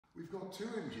We've got two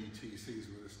MG TCs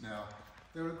with us now.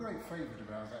 They're a great favourite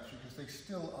of ours actually because they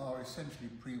still are essentially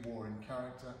pre-war in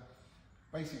character.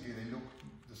 Basically they look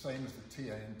the same as the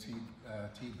TA and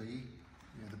TB,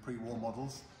 you know, the pre-war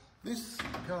models. This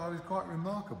car is quite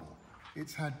remarkable.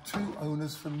 It's had two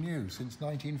owners from new since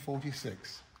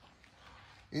 1946.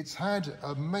 It's had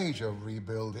a major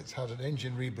rebuild, it's had an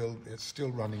engine rebuild, it's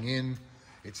still running in,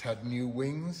 it's had new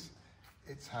wings,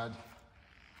 it's had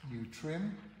new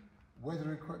trim,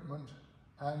 weather equipment,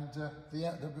 and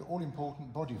the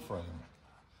all-important body frame.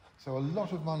 So a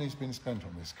lot of money's been spent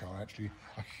on this car, actually,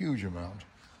 a huge amount,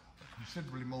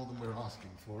 considerably more than we're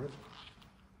asking for it.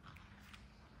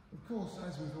 Of course,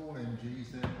 as with all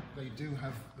MGs, they do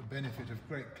have the benefit of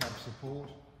great cab support,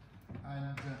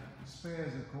 and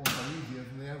spares, of course, are easier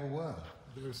than they ever were.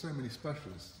 There are so many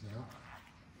specialists now.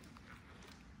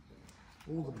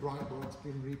 All the bright board's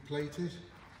been replated.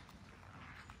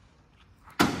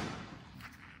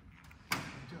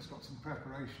 Just got some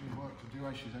preparation work to do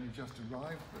as she's only just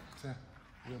arrived, but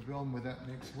we'll be on with that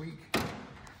next week.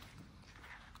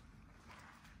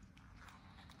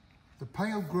 The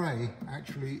pale grey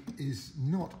actually is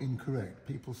not incorrect.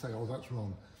 People say, oh, that's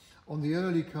wrong. On the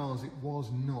early cars, it was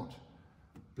not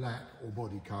black or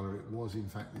body colour. It was, in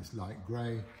fact, this light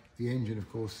grey. The engine,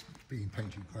 of course, being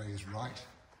painted grey is right.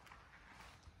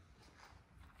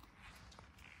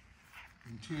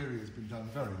 Interior has been done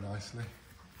very nicely.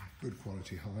 Good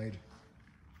quality hide.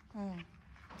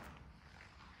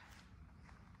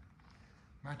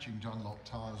 Matching Dunlop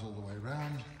tyres all the way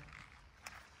around.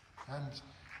 And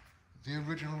the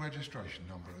original registration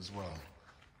number as well.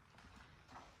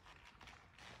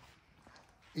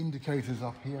 Indicators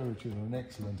up here, which is an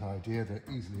excellent idea. They're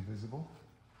easily visible.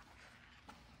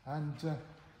 And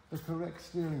the correct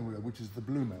steering wheel, which is the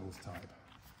Blumels type.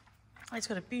 It's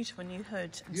got a beautiful new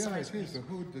hood. And yeah, it is. The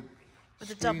hood that with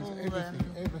the double,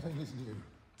 everything is new.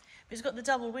 But it's got the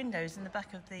double windows in the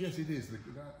back of the... Yes, it is.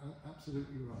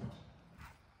 Absolutely right.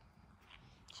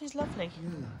 She's lovely.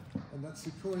 Yeah, and that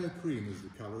Sequoia Cream is the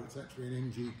colour. It's actually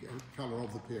an MG colour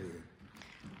of the period.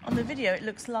 On the video it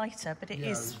looks lighter, but it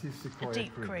is Sequoia a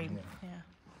deep cream.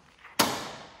 Yeah.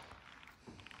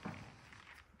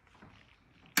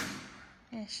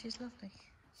 Yeah, she's lovely.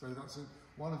 So that's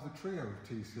one of the trio of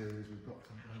T-series we've got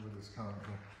with us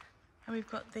currently. And we've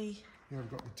got the... Yeah, we've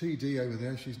got the TD over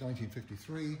there, she's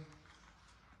 1953.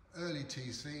 Early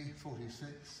TC,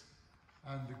 46.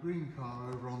 And the green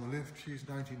car over on the left, she's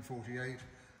 1948.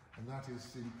 And that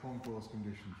is in concourse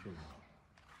condition throughout.